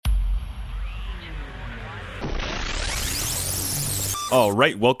All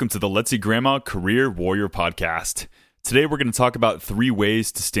right, welcome to the Let's See Grandma Career Warrior Podcast. Today we're going to talk about 3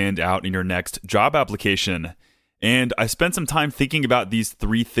 ways to stand out in your next job application. And I spent some time thinking about these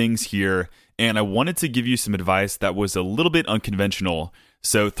 3 things here, and I wanted to give you some advice that was a little bit unconventional.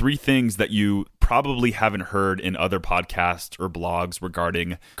 So 3 things that you probably haven't heard in other podcasts or blogs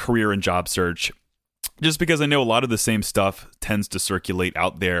regarding career and job search, just because I know a lot of the same stuff tends to circulate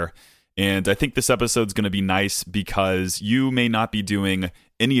out there. And I think this episode's going to be nice because you may not be doing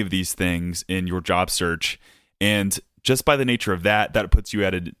any of these things in your job search. And just by the nature of that, that puts you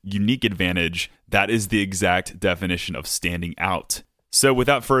at a unique advantage. That is the exact definition of standing out. So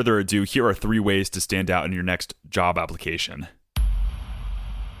without further ado, here are 3 ways to stand out in your next job application.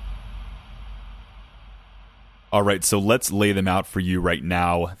 All right, so let's lay them out for you right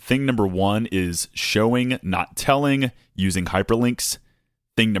now. Thing number 1 is showing, not telling, using hyperlinks.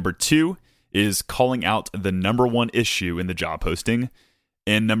 Thing number 2 is calling out the number 1 issue in the job posting.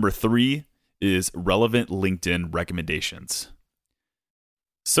 And number 3 is relevant LinkedIn recommendations.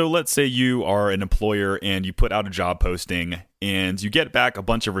 So let's say you are an employer and you put out a job posting and you get back a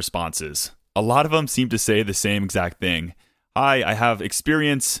bunch of responses. A lot of them seem to say the same exact thing. Hi, I have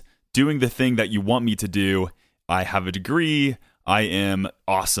experience doing the thing that you want me to do. I have a degree. I am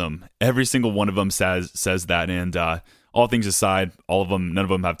awesome. Every single one of them says that. And all things aside, none of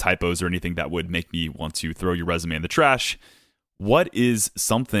them have typos or anything that would make me want to throw your resume in the trash. What is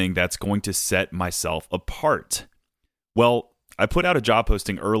something that's going to set myself apart? Well, I put out a job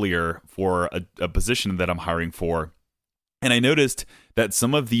posting earlier for a position that I'm hiring for, and I noticed that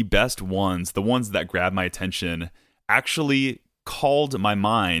some of the best ones, the ones that grabbed my attention, actually called my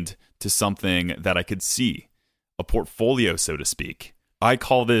mind to something that I could see, a portfolio, so to speak. I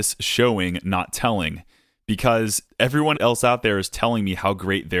call this showing, not telling, because everyone else out there is telling me how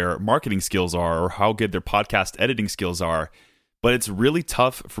great their marketing skills are or how good their podcast editing skills are, but it's really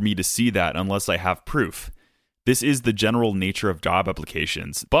tough for me to see that unless I have proof. This is the general nature of job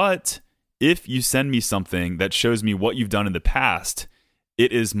applications. But if you send me something that shows me what you've done in the past,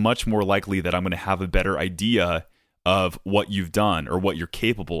 it is much more likely that I'm going to have a better idea of what you've done or what you're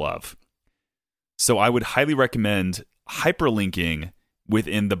capable of. So I would highly recommend hyperlinking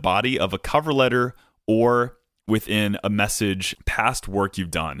within the body of a cover letter or within a message past work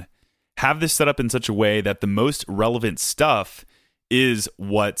you've done. Have this set up in such a way that the most relevant stuff is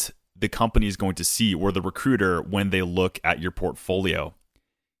what the company is going to see or the recruiter when they look at your portfolio.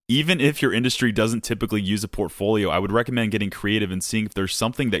 Even if your industry doesn't typically use a portfolio, I would recommend getting creative and seeing if there's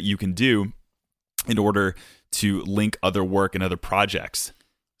something that you can do in order to link other work and other projects.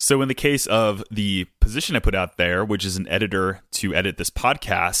 So in the case of the position I put out there, which is an editor to edit this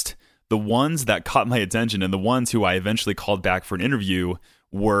podcast, the ones that caught my attention and the ones who I eventually called back for an interview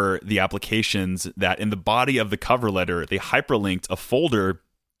were the applications that in the body of the cover letter, they hyperlinked a folder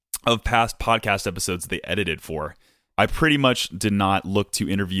of past podcast episodes they edited for. I pretty much did not look to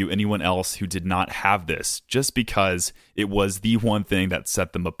interview anyone else who did not have this, just because it was the one thing that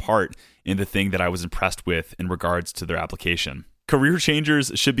set them apart and the thing that I was impressed with in regards to their application. Career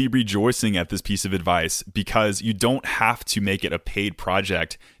changers should be rejoicing at this piece of advice because you don't have to make it a paid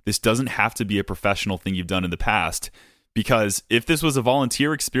project. This doesn't have to be a professional thing you've done in the past. Because if this was a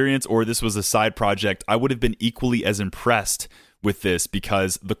volunteer experience or this was a side project, I would have been equally as impressed with this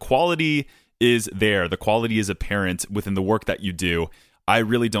because the quality is there. The quality is apparent within the work that you do. I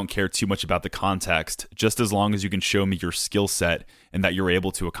really don't care too much about the context, just as long as you can show me your skill set and that you're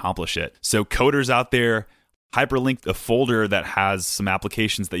able to accomplish it. So coders out there, hyperlink a folder that has some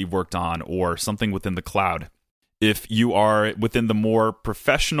applications that you've worked on or something within the cloud. If you are within the more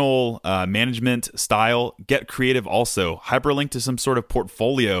professional management style, get creative also. Hyperlink to some sort of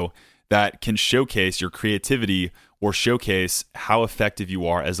portfolio that can showcase your creativity or showcase how effective you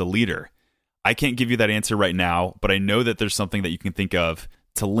are as a leader. I can't give you that answer right now, but I know that there's something that you can think of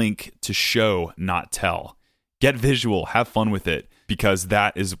to link to show, not tell. Get visual, have fun with it, because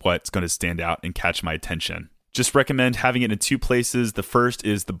that is what's going to stand out and catch my attention. Just recommend having it in 2 places. The first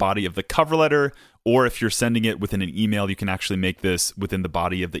is the body of the cover letter, or if you're sending it within an email, you can actually make this within the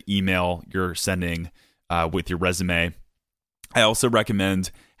body of the email you're sending with your resume. I also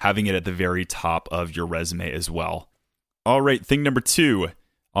recommend having it at the very top of your resume as well. All right, thing number 2,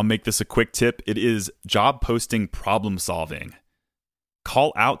 I'll make this a quick tip. It is job posting problem solving.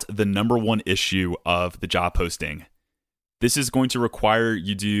 Call out the number 1 issue of the job posting. This is going to require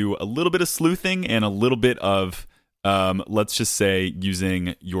you do a little bit of sleuthing and a little bit of, let's just say,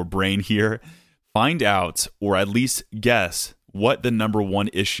 using your brain here. Find out, or at least guess, what the number 1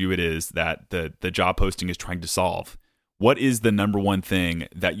 issue it is that the job posting is trying to solve. What is the number 1 thing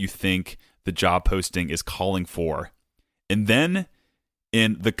that you think the job posting is calling for? And then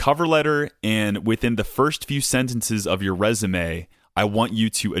In the cover letter and within the first few sentences of your resume, I want you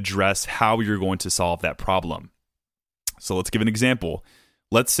to address how you're going to solve that problem. So let's give an example.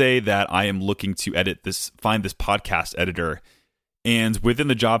 Let's say that I am looking to find this podcast editor, and within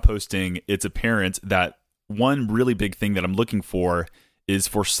the job posting, it's apparent that one really big thing that I'm looking for is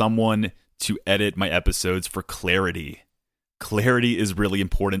for someone to edit my episodes for clarity. Clarity is really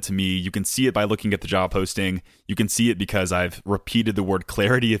important to me. You can see it by looking at the job posting. You can see it because I've repeated the word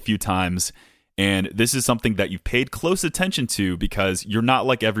clarity a few times. And this is something that you've paid close attention to because you're not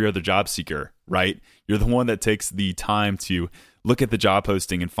like every other job seeker, right? You're the one that takes the time to look at the job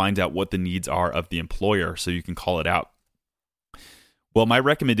posting and find out what the needs are of the employer so you can call it out. Well, my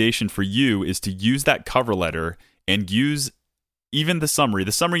recommendation for you is to use that cover letter and use even the summary.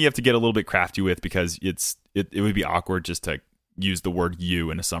 The summary you have to get a little bit crafty with because it would be awkward just to use the word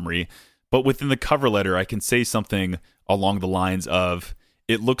you in a summary. But within the cover letter, I can say something along the lines of,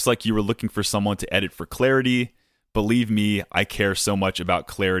 it looks like you were looking for someone to edit for clarity. Believe me, I care so much about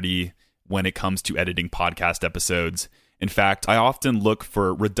clarity when it comes to editing podcast episodes. In fact, I often look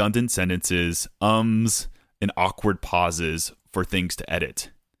for redundant sentences, and awkward pauses for things to edit.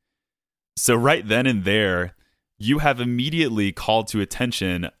 So right then and there, you have immediately called to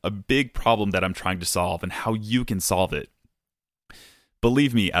attention a big problem that I'm trying to solve and how you can solve it.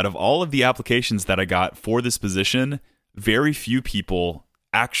 Believe me, out of all of the applications that I got for this position, very few people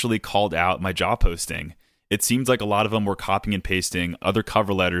actually called out my job posting. It seems like a lot of them were copying and pasting other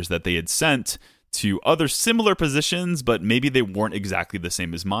cover letters that they had sent to other similar positions, but maybe they weren't exactly the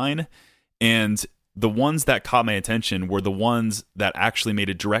same as mine. And the ones that caught my attention were the ones that actually made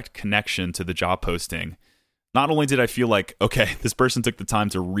a direct connection to the job posting. Not only did I feel like, okay, this person took the time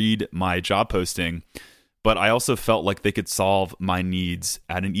to read my job posting, but I also felt like they could solve my needs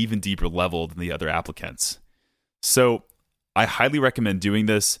at an even deeper level than the other applicants. So I highly recommend doing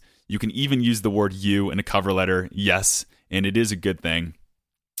this. You can even use the word you in a cover letter, yes, and it is a good thing.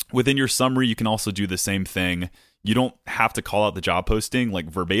 Within your summary, you can also do the same thing. You don't have to call out the job posting like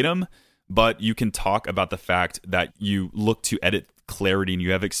verbatim, but you can talk about the fact that you look to edit clarity and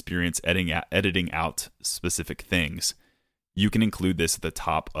you have experience editing out specific things. You can include this at the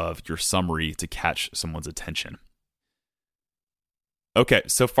top of your summary to catch someone's attention. Okay,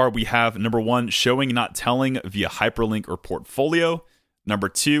 so far we have number 1, showing not telling via hyperlink or portfolio. Number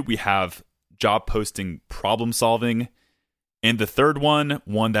 2, we have job posting problem solving. And the third one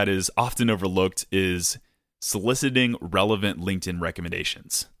that is often overlooked, is soliciting relevant LinkedIn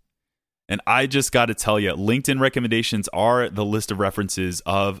recommendations. And I just got to tell you, LinkedIn recommendations are the list of references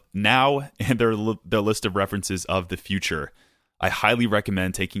of now, and they're the list of references of the future. I highly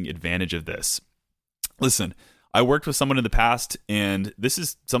recommend taking advantage of this. Listen, I worked with someone in the past, and this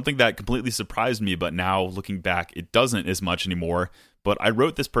is something that completely surprised me, but now looking back, it doesn't as much anymore. But I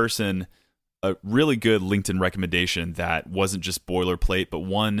wrote this person a really good LinkedIn recommendation that wasn't just boilerplate, but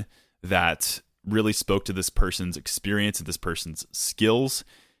one that really spoke to this person's experience and this person's skills.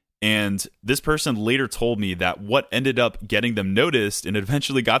 And this person later told me that what ended up getting them noticed and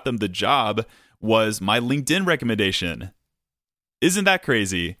eventually got them the job was my LinkedIn recommendation. Isn't that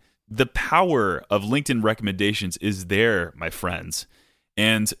crazy? The power of LinkedIn recommendations is there, my friends.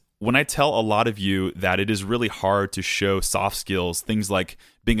 And when I tell a lot of you that it is really hard to show soft skills, things like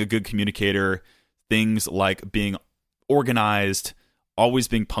being a good communicator, things like being organized, always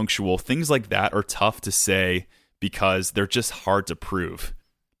being punctual, things like that are tough to say because they're just hard to prove.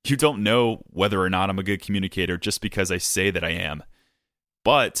 You don't know whether or not I'm a good communicator just because I say that I am.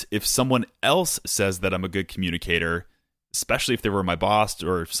 But if someone else says that I'm a good communicator, especially if they were my boss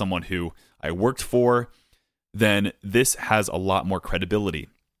or someone who I worked for, then this has a lot more credibility.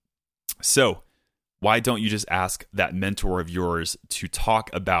 So why don't you just ask that mentor of yours to talk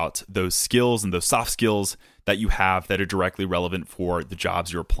about those skills and those soft skills that you have that are directly relevant for the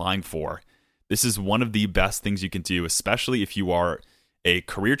jobs you're applying for? This is one of the best things you can do, especially if you are a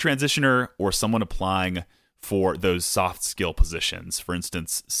career transitioner or someone applying for those soft skill positions. For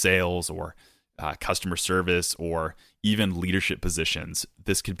instance, sales or customer service or even leadership positions.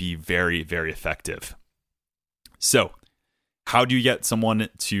 This could be very, very effective. So, how do you get someone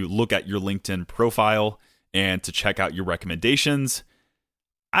to look at your LinkedIn profile and to check out your recommendations?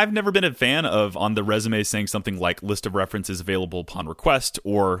 I've never been a fan of on the resume saying something like list of references available upon request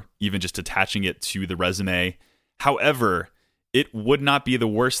or even just attaching it to the resume. However, it would not be the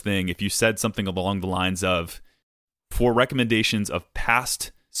worst thing if you said something along the lines of, for recommendations of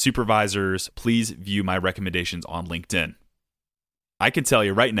past supervisors, please view my recommendations on LinkedIn. I can tell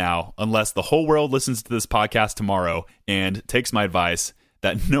you right now, unless the whole world listens to this podcast tomorrow and takes my advice,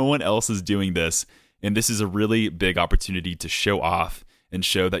 that no one else is doing this. And this is a really big opportunity to show off and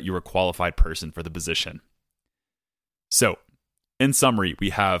show that you're a qualified person for the position. So, in summary, we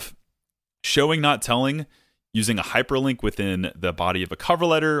have showing, not telling, using a hyperlink within the body of a cover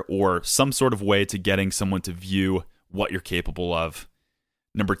letter or some sort of way to getting someone to view what you're capable of.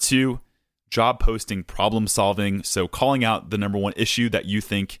 Number 2, job posting problem solving. So calling out the number one issue that you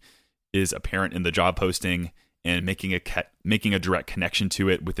think is apparent in the job posting and making a direct connection to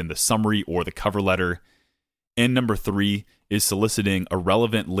it within the summary or the cover letter. And number 3 is soliciting a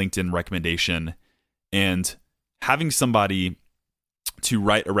relevant LinkedIn recommendation and having somebody to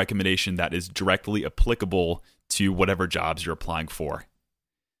write a recommendation that is directly applicable to whatever jobs you're applying for.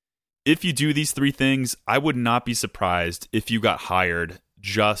 If you do these 3 things, I would not be surprised if you got hired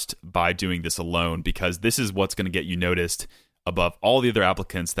just by doing this alone, because this is what's going to get you noticed above all the other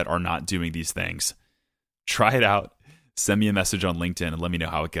applicants that are not doing these things. Try it out. Send me a message on LinkedIn and let me know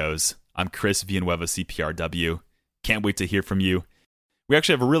how it goes. I'm Chris Villanueva, CPRW. Can't wait to hear from you. We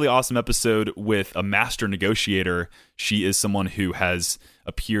actually have a really awesome episode with a master negotiator. She is someone who has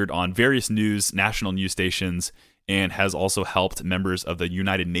appeared on various national news stations, and has also helped members of the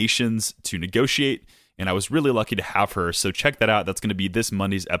United Nations to negotiate. And I was really lucky to have her. So check that out. That's going to be this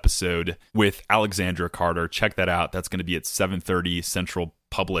Monday's episode with Alexandra Carter. Check that out. That's going to be at 7:30 Central,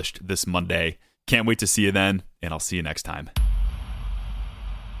 published this Monday. Can't wait to see you then, and I'll see you next time.